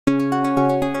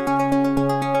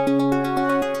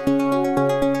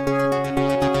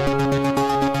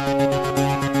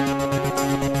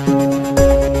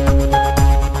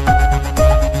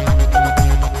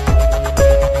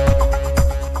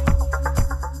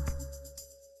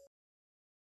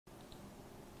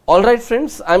Alright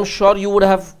friends, I am sure you would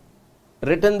have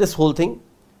written this whole thing.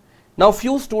 Now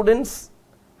few students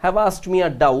have asked me a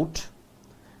doubt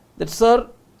that, sir,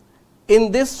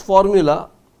 in this formula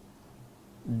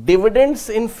dividends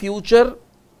in future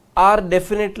are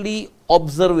definitely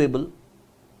observable,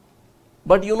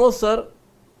 but you know sir,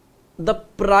 the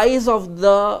price of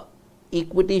the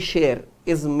equity share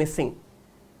is missing.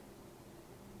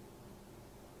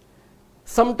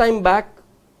 Some time back,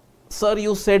 sir,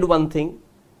 you said one thing,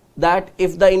 that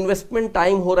if the investment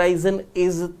time horizon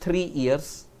is 3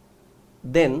 years,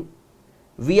 then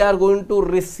we are going to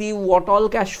receive what all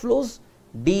cash flows?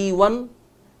 D1,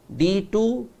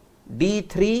 D2,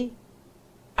 D3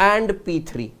 and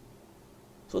P3.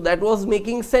 So that was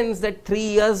making sense that 3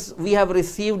 years we have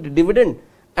received dividend,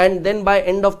 and then by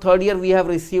end of 3rd year we have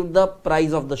received the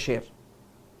price of the share.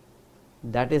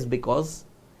 That is because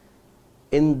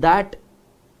in that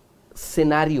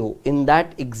scenario, in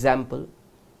that example,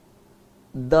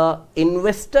 the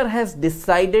investor has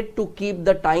decided to keep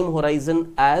the time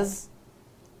horizon as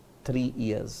 3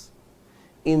 years.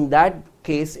 In that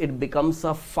case, it becomes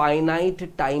a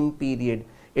finite time period.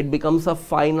 It becomes a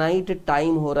finite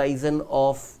time horizon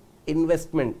of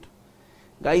investment.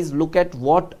 Guys, look at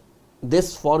what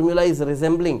this formula is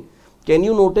resembling. Can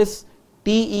you notice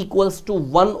t equals to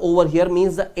 1 over here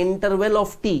means the interval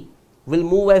of t will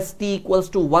move as t equals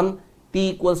to 1,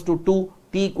 t equals to 2,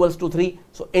 t equals to 3.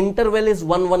 So interval is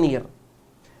 1 year.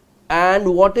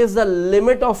 And what is the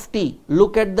limit of t?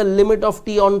 Look at the limit of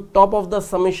t on top of the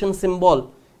summation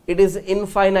symbol. It is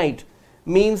infinite,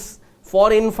 means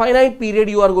for infinite period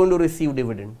you are going to receive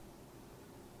dividend.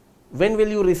 When will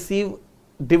you receive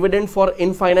dividend for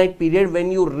infinite period?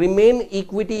 When you remain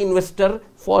equity investor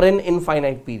for an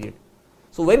infinite period.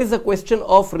 So where is the question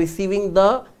of receiving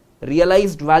the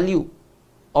realized value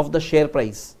of the share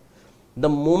price? The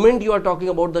moment you are talking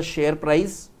about the share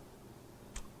price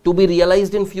to be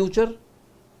realized in future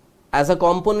as a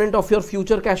component of your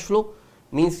future cash flow,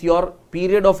 means your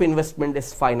period of investment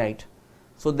is finite.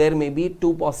 So there may be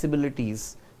two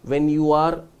possibilities when you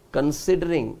are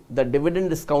considering the dividend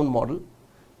discount model.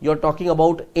 You are talking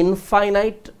about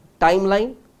infinite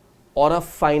timeline or a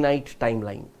finite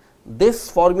timeline.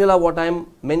 This formula what I am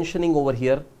mentioning over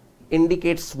here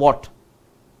indicates what?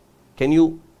 Can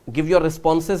you give your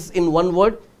responses in one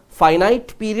word?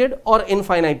 Finite period or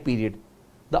infinite period?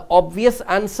 The obvious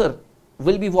answer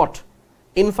will be what?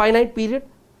 Infinite period.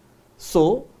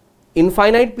 So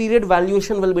infinite period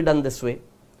valuation will be done this way.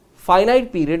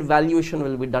 Finite period valuation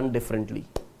will be done differently.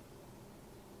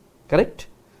 Correct?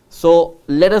 So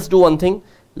let us do one thing.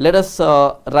 Let us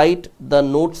write the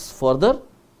notes further.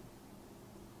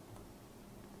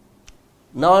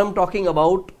 Now I am talking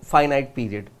about finite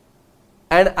period.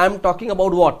 And I am talking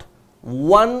about what?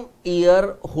 1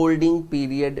 year holding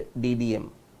period DDM.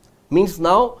 Means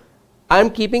now I am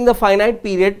keeping the finite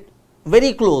period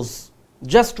very close,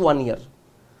 just 1 year.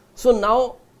 So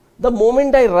now the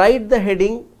moment I write the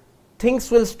heading, things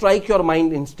will strike your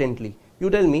mind instantly. You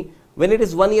tell me, when it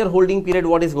is 1 year holding period,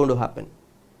 what is going to happen?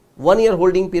 1 year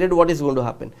holding period, what is going to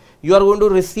happen? You are going to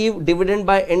receive dividend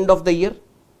by end of the year,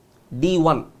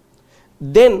 D1.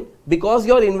 Then because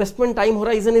your investment time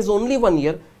horizon is only 1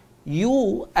 year,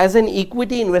 you as an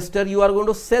equity investor, you are going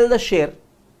to sell the share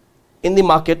in the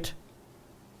market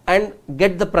and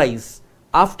get the price.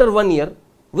 After 1 year,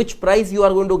 which price you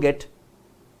are going to get?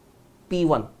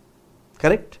 P1,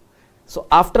 correct? So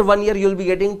after 1 year you will be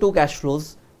getting two cash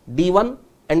flows, D1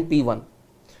 and P1.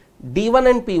 D1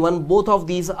 and P1, both of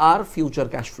these are future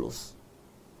cash flows.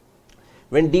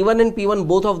 When D1 and P1,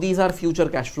 both of these are future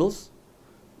cash flows,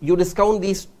 you discount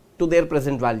these to their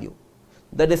present value.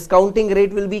 The discounting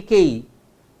rate will be KE.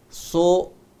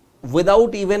 So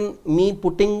without even me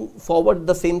putting forward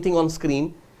the same thing on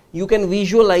screen, you can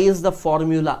visualize the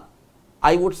formula.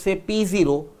 I would say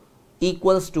P0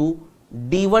 equals to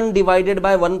D1 divided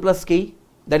by 1 plus KE,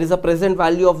 that is the present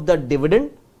value of the dividend,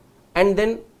 and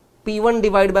then P1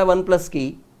 divided by 1 plus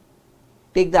KE,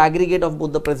 take the aggregate of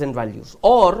both the present values.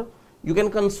 Or you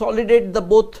can consolidate the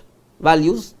both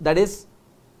values, that is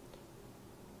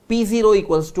P0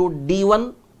 equals to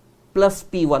D1 plus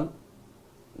P1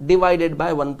 divided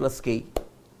by 1 plus KE.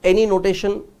 Any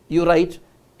notation you write,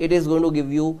 it is going to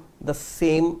give you the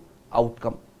same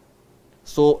outcome.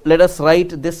 So let us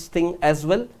write this thing as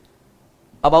well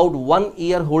about 1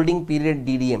 year holding period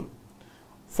DDM.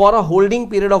 For a holding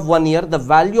period of 1 year, the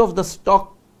value of the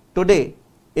stock today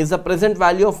is the present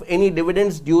value of any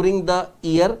dividends during the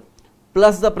year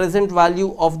plus the present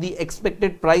value of the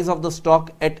expected price of the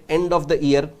stock at end of the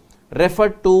year,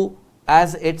 referred to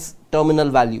as its terminal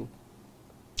value.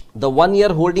 The 1 year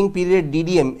holding period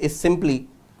DDM is simply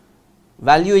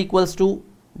value equals to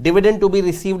dividend to be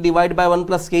received divided by 1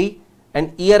 plus KE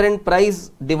and year end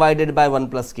price divided by 1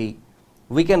 plus KE.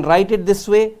 We can write it this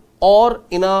way, or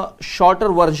in a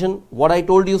shorter version, what I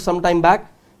told you some time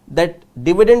back, that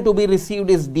dividend to be received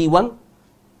is D1,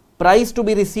 price to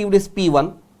be received is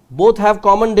P1, both have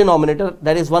common denominator,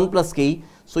 that is 1 plus KE.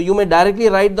 So you may directly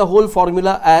write the whole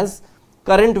formula as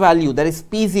current value, that is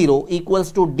P0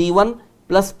 equals to D1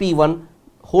 plus P1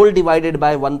 whole divided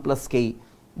by 1 plus KE.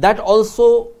 That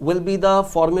also will be the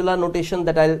formula notation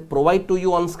that I'll provide to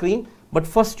you on screen, but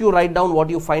first you write down what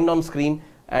you find on screen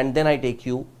and then I take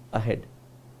you ahead.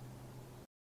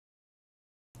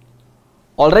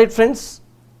 Alright friends,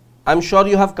 I'm sure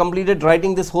you have completed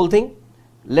writing this whole thing.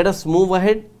 Let us move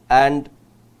ahead and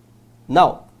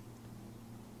now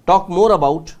talk more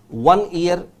about 1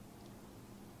 year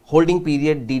holding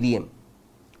period DDM.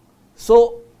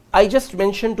 So I just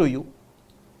mentioned to you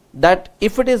that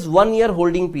if it is 1 year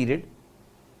holding period,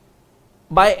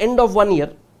 by end of 1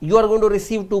 year you are going to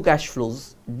receive two cash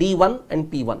flows, D1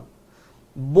 and P1.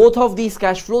 Both of these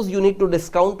cash flows you need to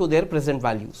discount to their present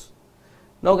values.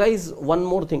 Now guys, one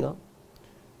more thing,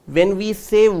 when we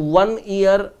say 1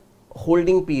 year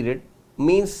holding period,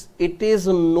 means it is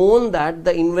known that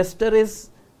the investor is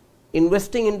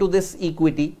investing into this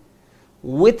equity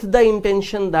with the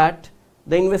intention that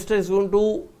the investor is going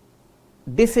to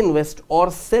disinvest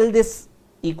or sell this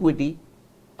equity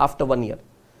after 1 year.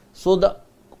 So the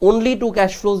only two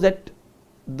cash flows that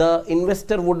the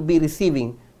investor would be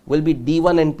receiving will be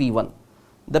D1 and P1.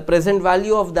 The present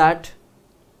value of that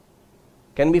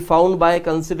can be found by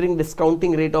considering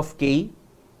discounting rate of KE,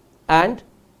 and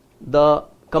the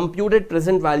computed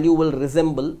present value will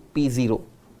resemble P0.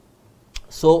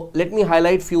 So let me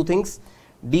highlight few things.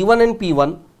 D1 and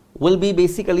P1 will be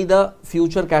basically the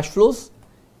future cash flows.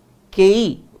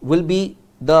 KE will be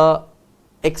the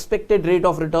expected rate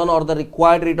of return or the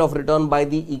required rate of return by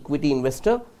the equity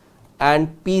investor,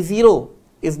 and P0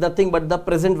 is nothing but the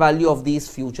present value of these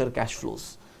future cash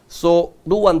flows. So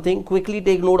do one thing, quickly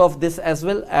take note of this as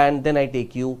well and then I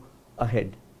take you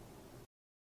ahead.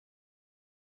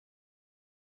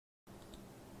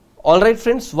 Alright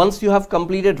friends, once you have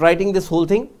completed writing this whole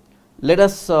thing, let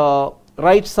us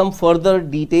write some further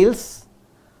details.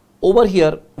 Over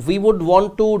here we would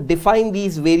want to define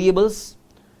these variables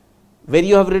where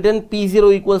you have written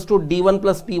P0 equals to D1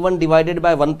 plus P1 divided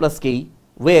by 1 plus KE,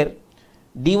 where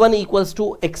D1 equals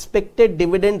to expected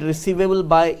dividend receivable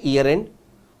by year end,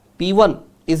 P1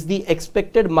 is the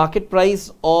expected market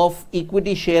price of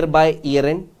equity share by year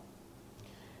end,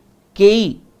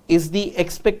 KE is the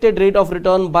expected rate of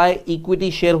return by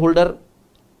equity shareholder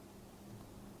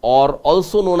or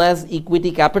also known as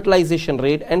equity capitalization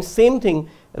rate, and same thing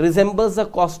resembles the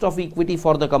cost of equity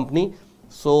for the company.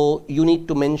 So you need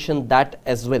to mention that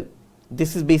as well.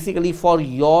 This is basically for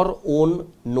your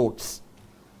own notes.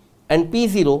 And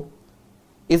P0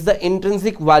 is the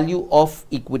intrinsic value of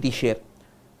equity share.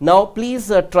 Now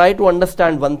please try to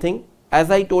understand one thing.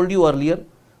 As I told you earlier,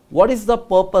 what is the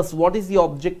purpose, what is the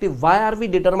objective, why are we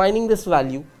determining this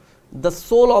value? The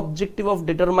sole objective of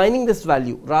determining this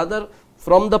value, rather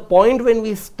from the point when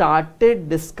we started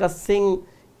discussing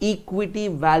equity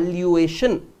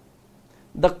valuation,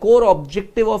 the core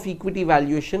objective of equity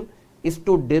valuation is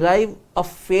to derive a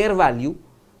fair value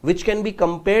which can be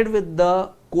compared with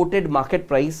the quoted market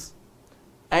price,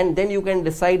 and then you can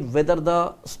decide whether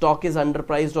the stock is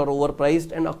underpriced or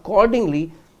overpriced and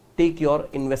accordingly take your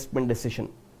investment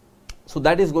decision. So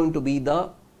that is going to be the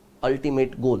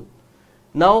ultimate goal.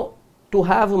 Now to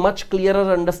have a much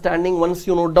clearer understanding, once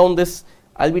you note down this,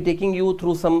 I'll be taking you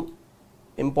through some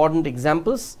important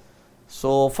examples.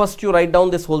 So first you write down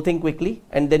this whole thing quickly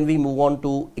and then we move on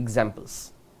to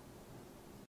examples.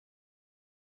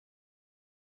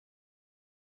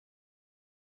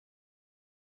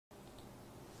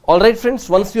 Alright friends,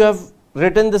 once you have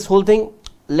written this whole thing,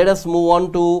 let us move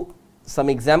on to some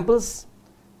examples.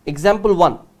 Example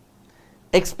 1.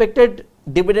 Expected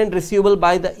dividend receivable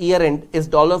by the year end is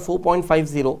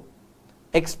 $4.50.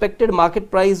 Expected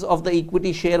market price of the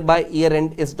equity share by year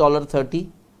end is $30.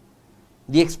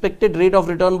 The expected rate of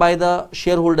return by the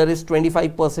shareholder is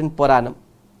 25% per annum.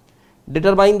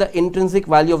 Determine the intrinsic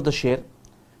value of the share.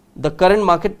 The current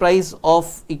market price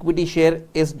of equity share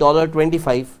is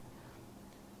 $25.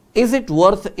 Is it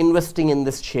worth investing in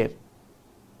this share?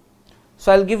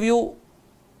 So I'll give you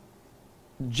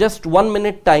just 1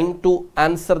 minute time to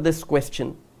answer this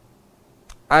question.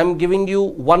 I'm giving you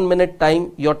 1 minute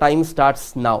time. Your time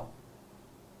starts now.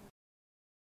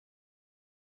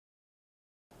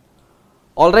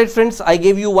 Alright friends, I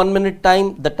gave you 1 minute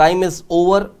time. The time is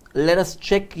over. Let us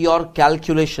check your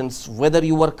calculations whether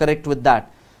you were correct with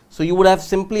that. So you would have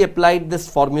simply applied this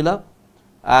formula,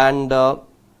 and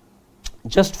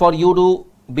just for you to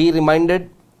be reminded,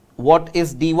 what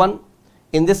is D1?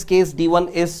 In this case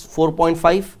D1 is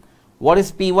 4.5. What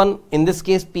is P1? In this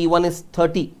case P1 is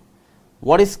 30.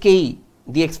 What is KE?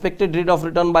 The expected rate of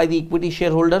return by the equity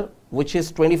shareholder, which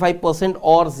is 25%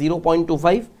 or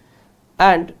 0.25,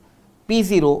 and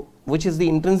P0, which is the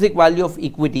intrinsic value of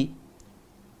equity.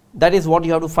 That is what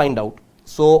you have to find out.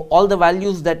 So all the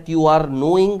values that you are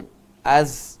knowing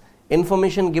as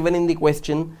information given in the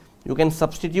question, you can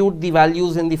substitute the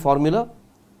values in the formula,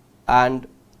 and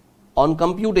on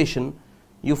computation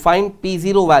you find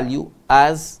P0 value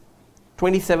as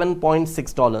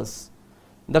 $27.6.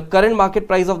 The current market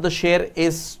price of the share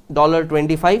is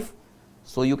 $25.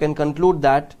 So you can conclude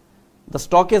that the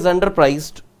stock is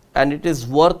underpriced and it is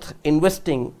worth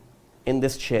investing in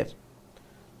this share.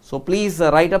 So please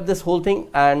write up this whole thing,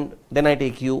 and then I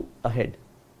take you ahead.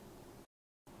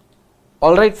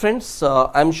 Alright friends,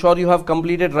 I am sure you have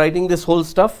completed writing this whole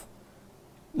stuff.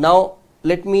 Now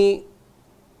let me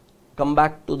come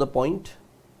back to the point.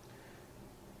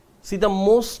 See, the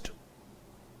most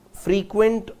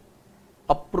frequent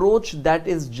approach that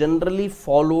is generally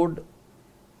followed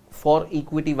for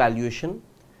equity valuation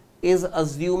is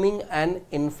assuming an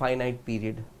infinite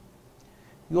period.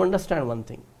 You understand one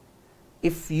thing,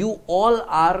 if you all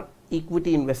are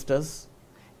equity investors,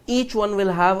 each one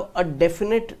will have a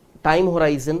definite time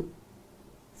horizon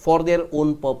for their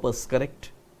own purpose,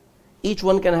 correct? Each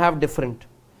one can have different.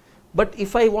 But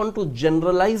if I want to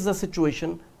generalize the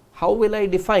situation, how will I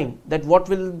define that what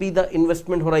will be the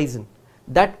investment horizon?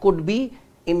 That could be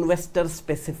investor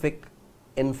specific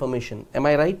information. Am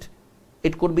I right?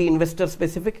 It could be investor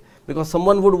specific, because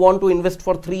someone would want to invest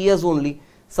for 3 years only,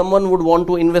 someone would want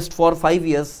to invest for 5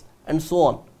 years, and so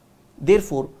on.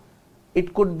 Therefore,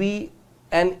 it could be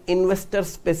an investor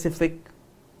specific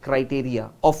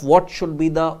criteria of what should be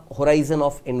the horizon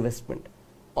of investment.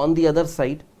 On the other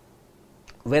side,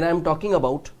 when I am talking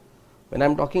about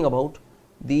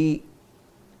the,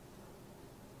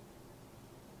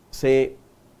 say,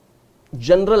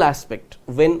 general aspect,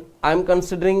 when I am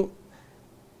considering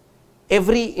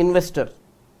every investor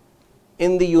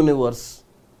in the universe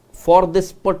for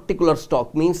this particular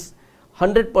stock, means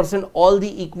 100% all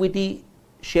the equity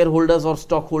shareholders or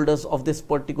stockholders of this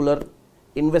particular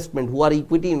investment who are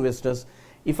equity investors,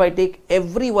 if I take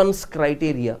everyone's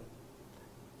criteria,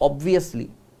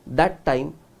 obviously that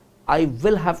time I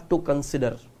will have to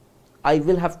consider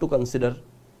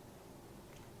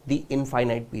the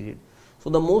infinite period. So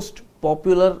the most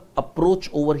popular approach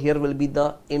over here will be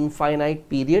the infinite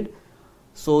period.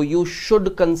 So you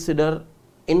should consider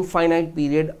infinite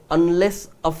period unless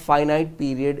a finite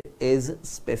period is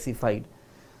specified.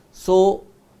 So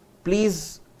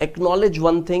please acknowledge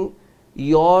one thing,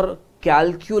 your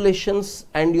calculations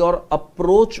and your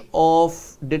approach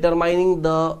of determining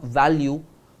the value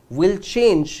will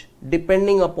change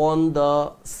depending upon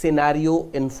the scenario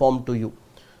informed to you.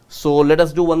 So let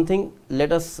us do one thing,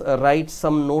 let us write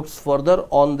some notes further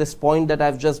on this point that I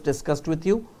have just discussed with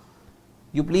you.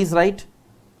 You please write,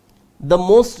 the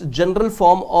most general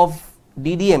form of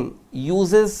DDM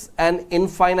uses an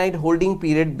infinite holding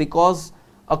period because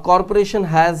a corporation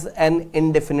has an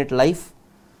indefinite life.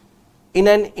 In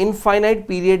an infinite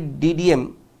period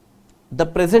DDM, the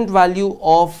present value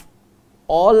of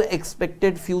all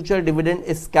expected future dividend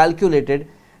is calculated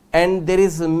and there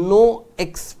is no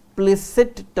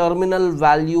explicit terminal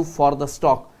value for the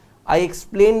stock. I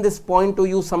explained this point to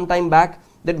you some time back,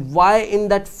 that why in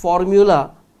that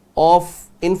formula of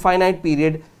infinite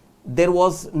period there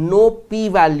was no p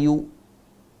value,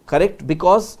 correct?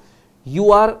 Because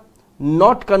you are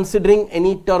not considering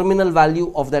any terminal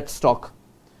value of that stock.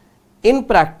 In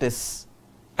practice,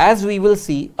 as we will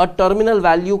see, a terminal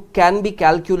value can be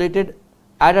calculated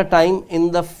at a time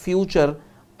in the future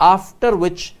after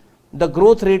which the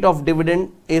growth rate of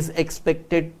dividend is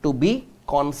expected to be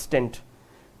constant.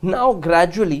 Now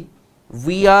gradually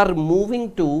we are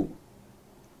moving to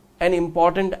an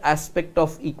important aspect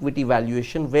of equity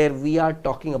valuation, where we are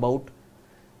talking about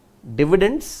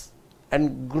dividends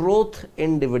and growth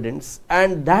in dividends,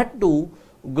 and that too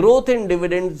growth in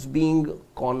dividends being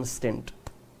constant.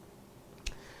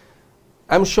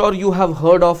 I am sure you have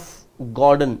heard of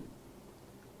Gordon.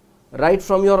 Right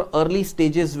from your early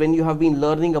stages, when you have been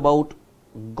learning about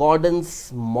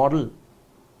Gordon's model,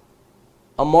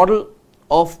 a model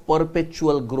of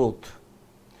perpetual growth.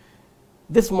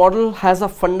 This model has a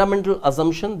fundamental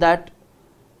assumption that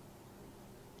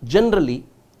generally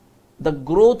the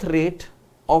growth rate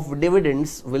of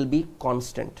dividends will be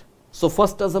constant. So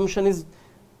first assumption is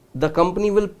the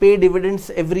company will pay dividends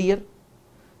every year.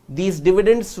 these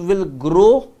dividends will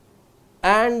grow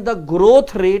and the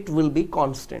growth rate will be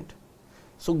constant.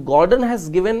 So Gordon has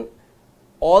given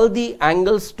all the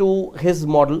angles to his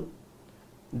model,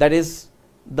 that is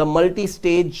the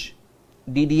multi-stage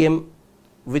DDM,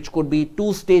 which could be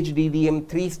 2-stage DDM,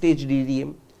 3-stage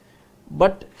DDM,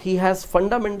 but he has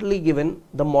fundamentally given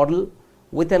the model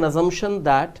with an assumption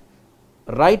that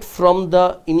right from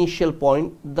the initial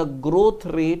point the growth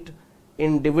rate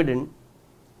in dividend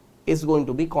is going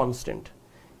to be constant.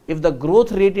 If the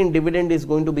growth rate in dividend is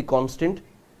going to be constant,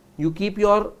 you keep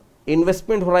your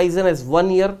investment horizon as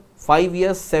 1 year, 5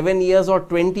 years, 7 years or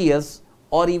 20 years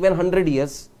or even 100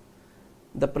 years,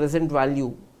 the present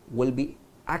value will be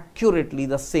accurately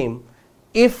the same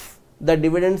if the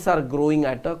dividends are growing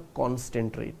at a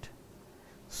constant rate.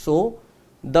 So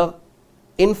the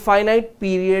infinite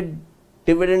period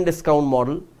dividend discount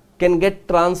model can get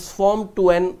transformed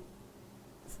to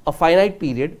a finite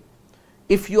period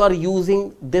if you are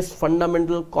using this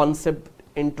fundamental concept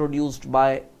introduced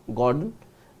by Gordon,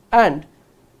 and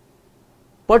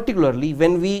particularly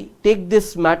when we take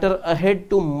this matter ahead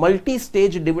to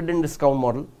multi-stage dividend discount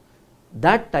model,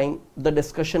 that time the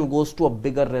discussion goes to a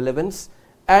bigger relevance,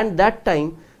 and that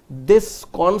time this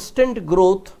constant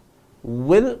growth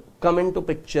will come into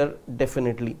picture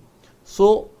definitely.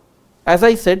 So as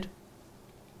I said,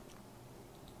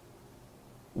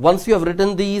 once you have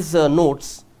written these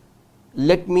notes,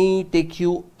 let me take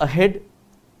you ahead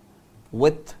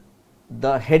with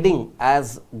the heading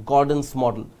as Gordon's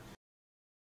model.